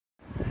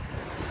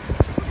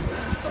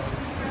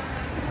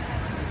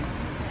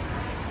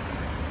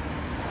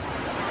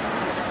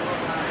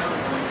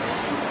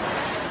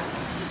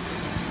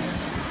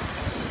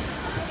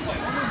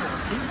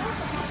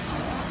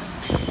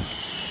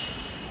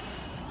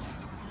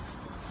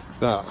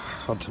That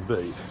had to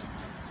be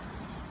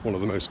one of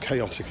the most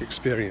chaotic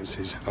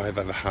experiences I've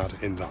ever had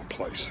in that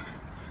place.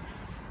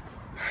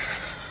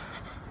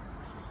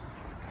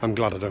 I'm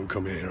glad I don't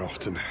come here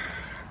often.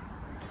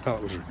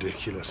 That was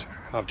ridiculous.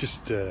 I've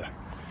just,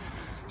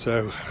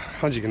 so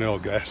as you can all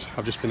guess,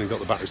 I've just been and got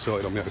the battery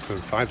sorted on my iPhone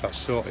 5. That's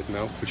sorted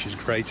now, which is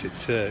great. It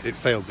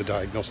failed the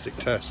diagnostic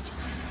test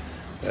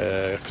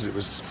because it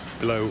was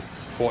below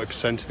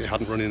 40% and it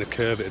hadn't run in a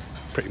curve. It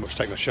had pretty much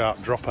taken a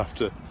sharp drop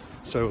after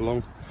so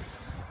long.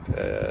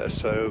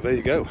 So there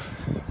you go,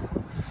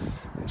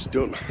 it's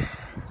done.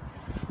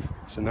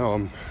 So now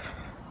I'm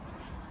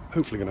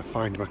hopefully going to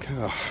find my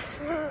car.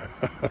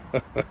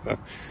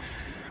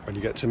 When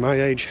you get to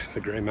my age, the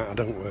grey matter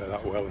don't work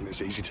that well and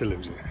it's easy to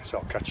lose it. So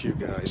I'll catch you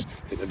guys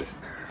in a bit.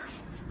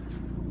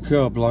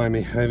 God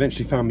blimey, I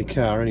eventually found my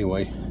car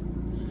anyway.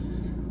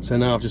 So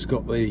now I've just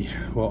got the,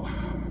 well,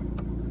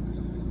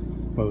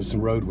 there's some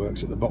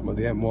roadworks at the bottom of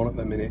the M1 at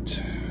the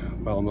minute.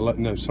 Well, on the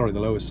the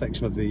lower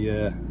section of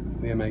the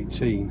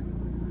M18,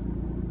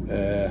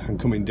 and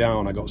coming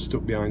down I got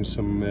stuck behind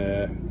some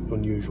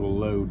unusual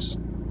loads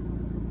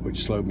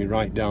which slowed me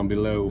right down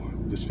below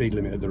the speed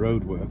limit of the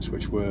roadworks,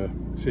 which were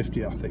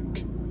 50 I think,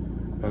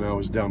 and I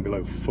was down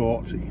below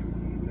 40,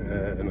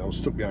 and I was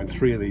stuck behind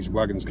 3 of these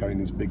wagons carrying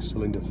these big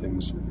cylinder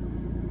things.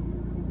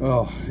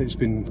 Oh, it's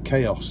been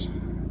chaos.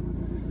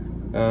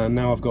 And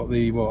now I've got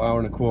the hour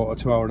and a quarter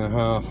to hour and a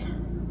half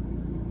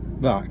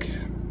back,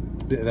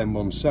 bit of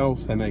M1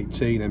 South,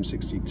 M18,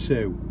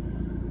 M62,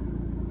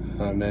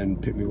 and then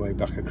pick my way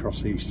back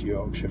across East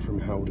Yorkshire from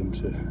Howden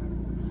to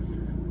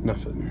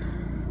Nafferton.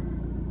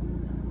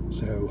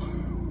 So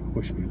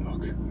wish me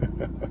luck.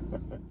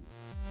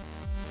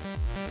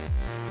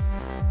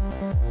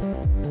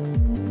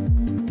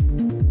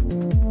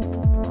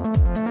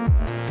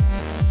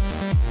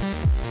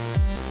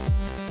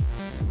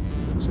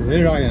 So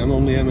here I am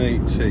on the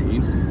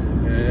M18,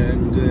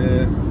 and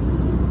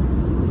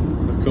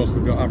of course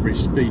they've got average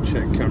speed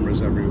check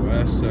cameras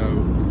everywhere, so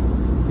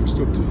I'm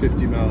stuck to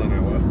 50 mile an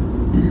hour.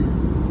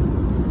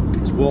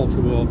 It's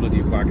wall-to-wall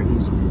bloody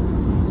wagons,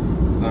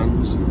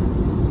 vans,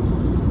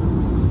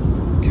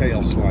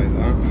 chaos like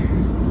that.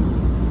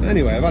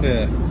 Anyway, I've had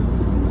a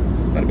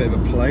bit of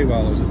a play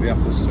while I was at the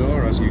Apple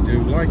store, as you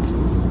do like.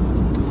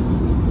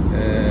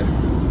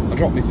 I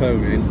dropped my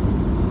phone in,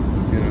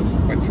 you know,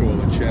 went through all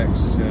the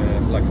checks.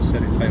 Like I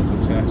said, it failed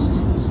the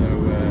test, so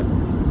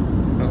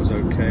that was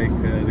okay.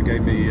 They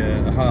gave me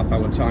a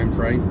half-hour time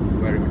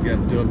frame where it would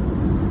get done.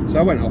 So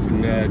I went off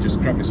and just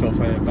grabbed myself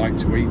a bite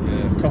to eat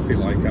and a coffee.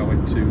 Like I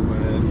went to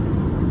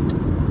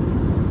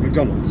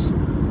McDonald's,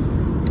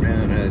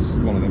 and there's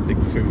one of them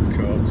big food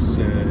courts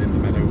in the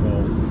Meadow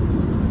Hall,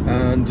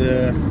 and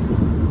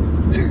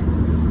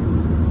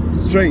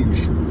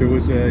strange, there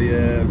was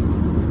a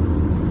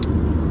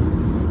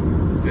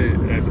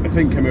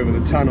thing came over the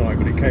tannoy,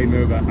 but it came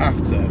over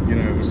after, you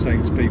know, it was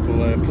saying to people,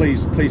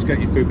 please get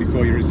your food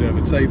before you reserve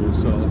a table,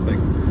 sort of thing.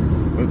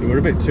 But they were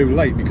a bit too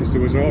late because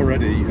there was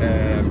already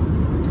a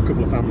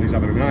couple of families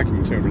having an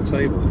argument over a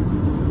table.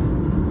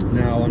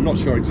 Now, I'm not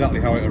sure exactly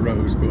how it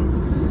arose, but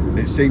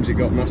it seems it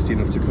got nasty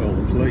enough to call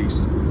the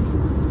police.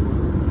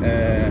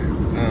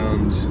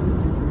 And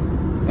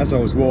as I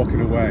was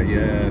walking away,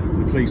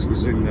 the police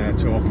was in there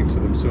talking to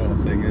them, sort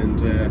of thing,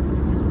 and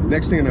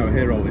next thing I know I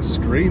hear all this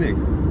screaming.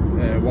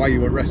 Why are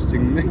you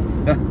arresting me?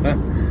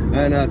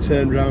 And I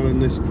turned around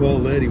and this poor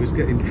lady was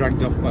getting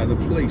dragged off by the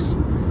police.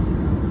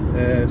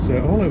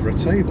 So all over a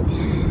table,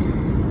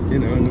 you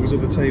know, and there was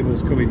other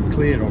tables coming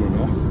clear on and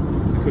off.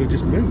 They could have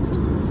just moved.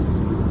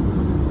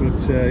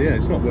 But yeah,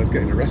 it's not worth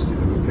getting arrested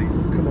over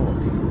people, come on.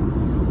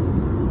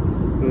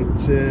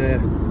 But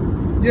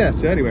yeah,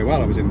 so anyway,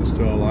 while I was in the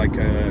store, like,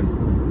 I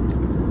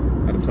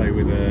had to play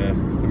with a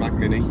Mac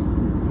Mini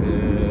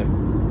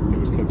that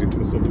was plugged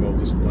into a Thunderbolt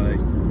display, a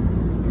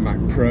Mac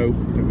Pro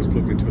that was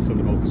plugged into a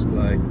Thunderbolt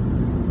display,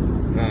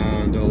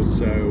 and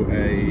also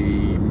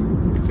a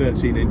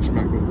 13-inch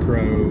MacBook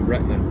Pro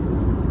Retina.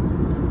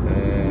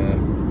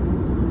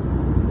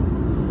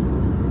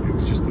 It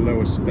was just the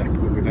lowest spec,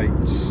 but with 8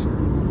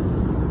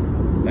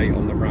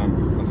 on the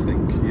RAM, I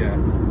think, yeah.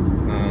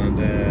 And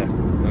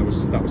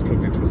that was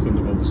plugged into a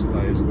Thunderbolt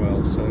display as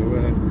well. So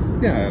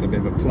yeah, I had a bit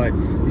of a play.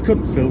 You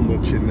couldn't film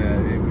much in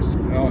there. It was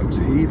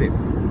heaving.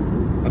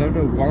 I don't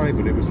know why,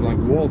 but it was like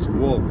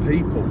wall-to-wall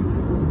people.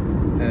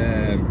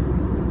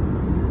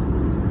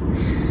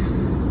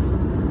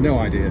 No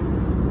idea.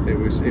 It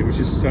was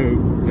just so,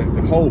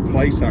 the whole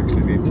place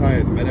actually, the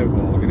entire Meadow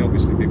Hall. I mean,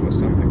 obviously people are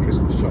starting their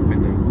Christmas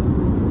shopping now,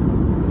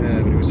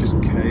 but it was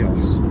just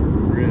chaos. It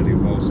really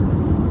was.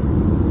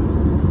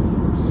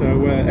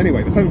 So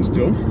anyway, the phone's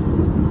done.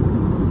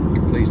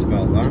 Pleased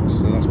about that.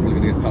 So that's probably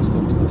going to get passed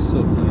off to my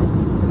son now,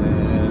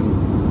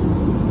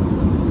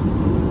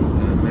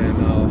 and then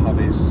I'll have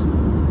his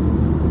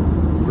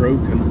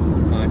broken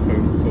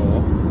iPhone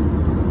 4,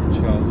 which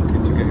I'll look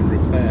into getting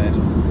repaired.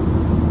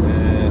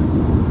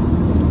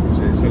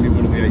 It's only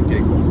one of the 8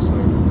 gig ones, so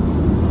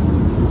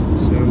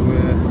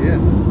yeah,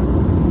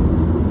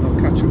 I'll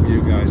catch up with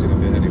you guys in a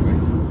bit anyway.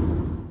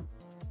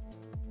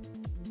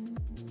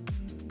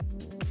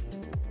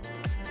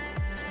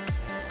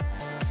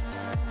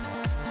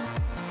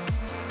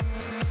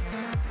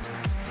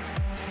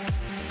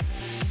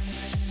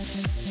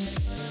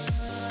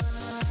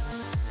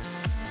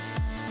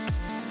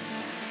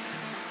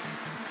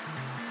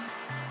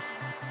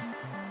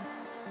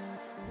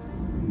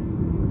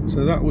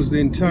 So that was the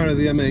entire of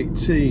the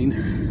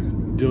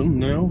M18 done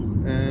now,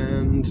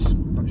 and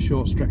that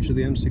short stretch of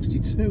the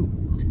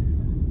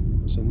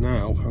M62. So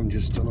now I'm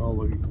just on all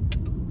the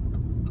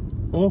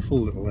awful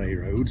little A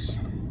roads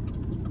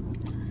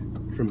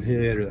from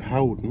here at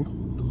Howden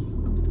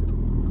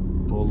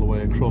all the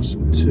way across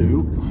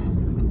to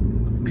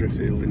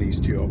Driffield in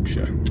East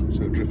Yorkshire.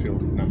 So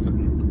Driffield,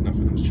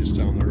 Naffon's just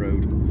down the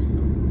road.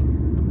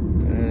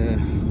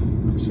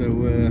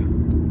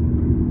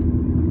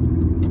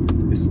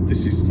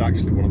 This is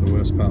actually one of the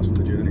worst parts of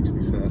the journey, to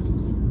be fair.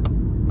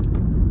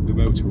 The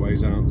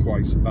motorways aren't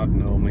quite so bad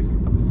normally,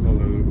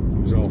 although it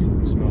was awful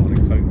this morning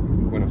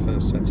when I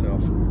first set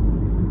off.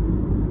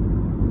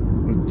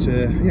 But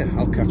yeah,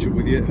 I'll catch up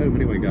with you at home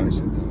anyway,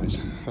 guys.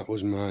 That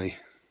was my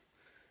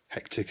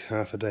hectic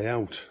half a day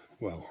out.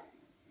 Well,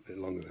 a bit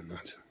longer than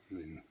that. I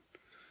mean,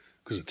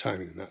 because of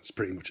timing and that's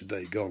pretty much a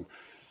day gone.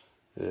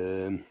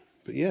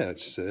 But yeah,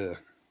 it's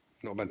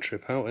not a bad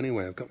trip out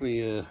anyway. I've got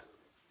my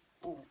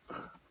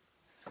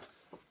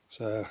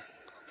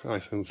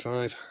iPhone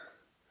 5.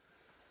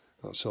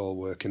 That's all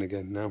working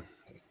again now.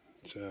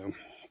 So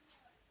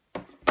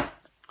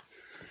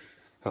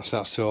that's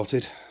that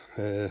sorted.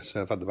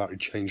 So I've had the battery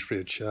changed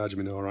free of charge. I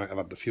mean, alright, I've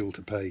had the fuel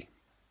to pay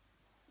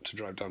to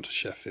drive down to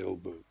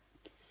Sheffield, but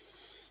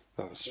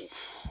that's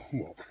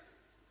what?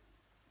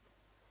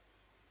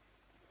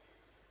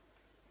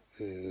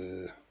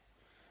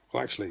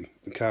 Well, actually,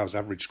 the car's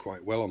averaged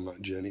quite well on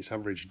that journey. It's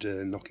averaged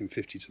knocking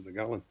 50 to the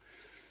gallon.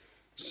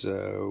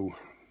 So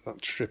that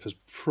trip has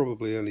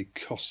probably only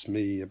cost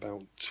me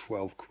about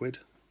 12 quid,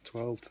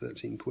 12,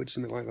 13 quid,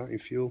 something like that in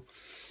fuel.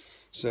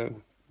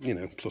 So, you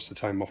know, plus the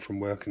time off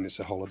from work, and it's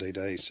a holiday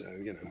day, so,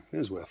 you know, it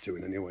was worth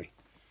doing anyway.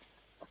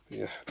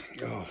 Yeah.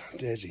 Oh,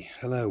 Daisy,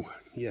 hello.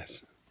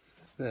 Yes.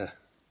 There.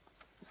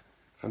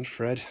 And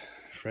Fred.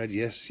 Fred,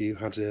 yes, you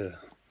had a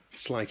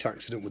slight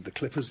accident with the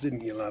clippers,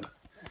 didn't you, lad?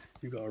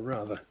 You've got a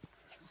rather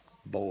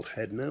bald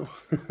head now.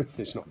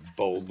 It's not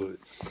bald, but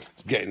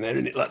it's getting there,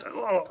 isn't it, lad?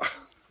 Oh.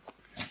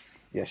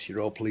 Yes,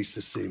 you're all pleased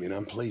to see me, and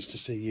I'm pleased to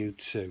see you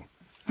too.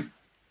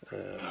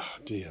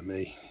 Dear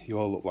me, you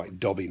all look like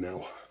Dobby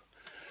now.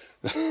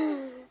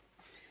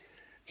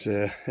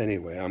 So,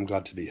 anyway, I'm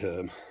glad to be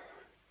home.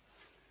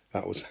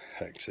 That was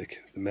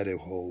hectic. The meadow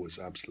hall was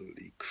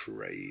absolutely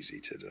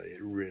crazy today.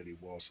 It really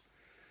was.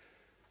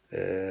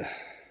 But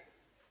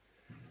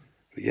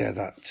yeah,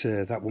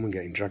 that woman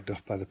getting dragged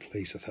off by the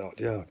police, I thought,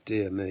 oh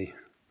dear me,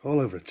 all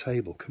over a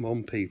table. Come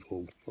on,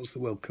 people, what's the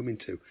world coming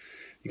to?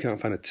 You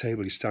can't find a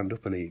table you stand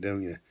up and eat,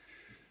 don't you?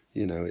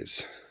 You know,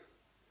 it's...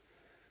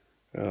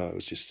 Oh, it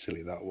was just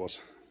silly, that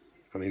was.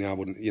 I mean, I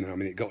wouldn't, you know, I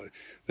mean,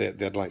 they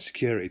had like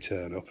security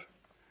turn up,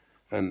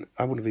 and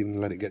I wouldn't have even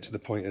let it get to the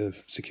point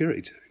of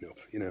security turning up,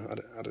 you know.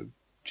 I'd have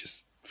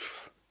just...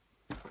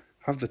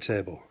 have the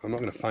table. I'm not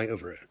going to fight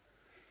over it.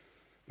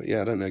 But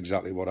yeah, I don't know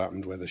exactly what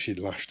happened, whether she'd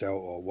lashed out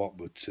or what,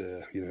 but,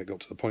 you know, it got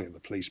to the point of the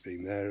police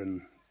being there,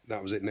 and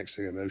that was it. Next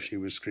thing I know, she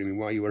was screaming,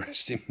 "Why are you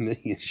arresting me?"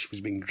 And she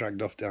was being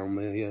dragged off down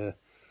the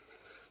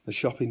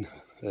shopping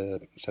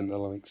centre,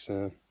 like,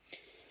 so.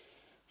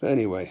 But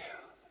anyway,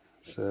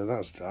 so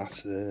that's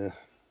that.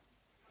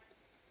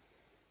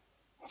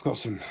 I've got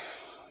some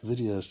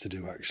videos to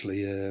do,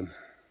 actually.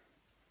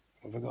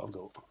 What have I got? I've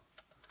got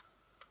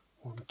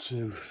 1,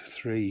 2,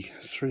 3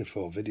 or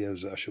 4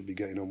 videos that I should be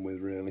getting on with,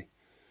 really.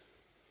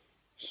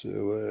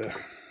 So,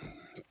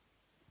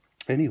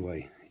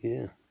 anyway,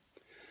 yeah.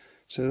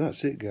 So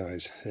that's it,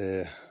 guys.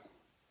 I'm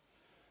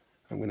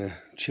going to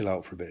chill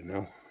out for a bit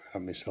now,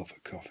 have myself a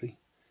coffee,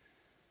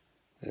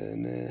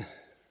 and I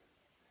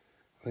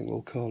think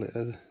we'll call it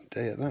a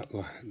day at that,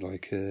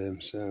 like,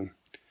 so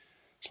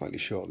slightly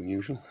shorter than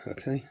usual.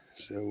 Okay,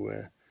 so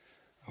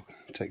I'll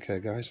take care,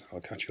 guys. I'll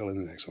catch you all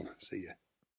in the next one. See ya.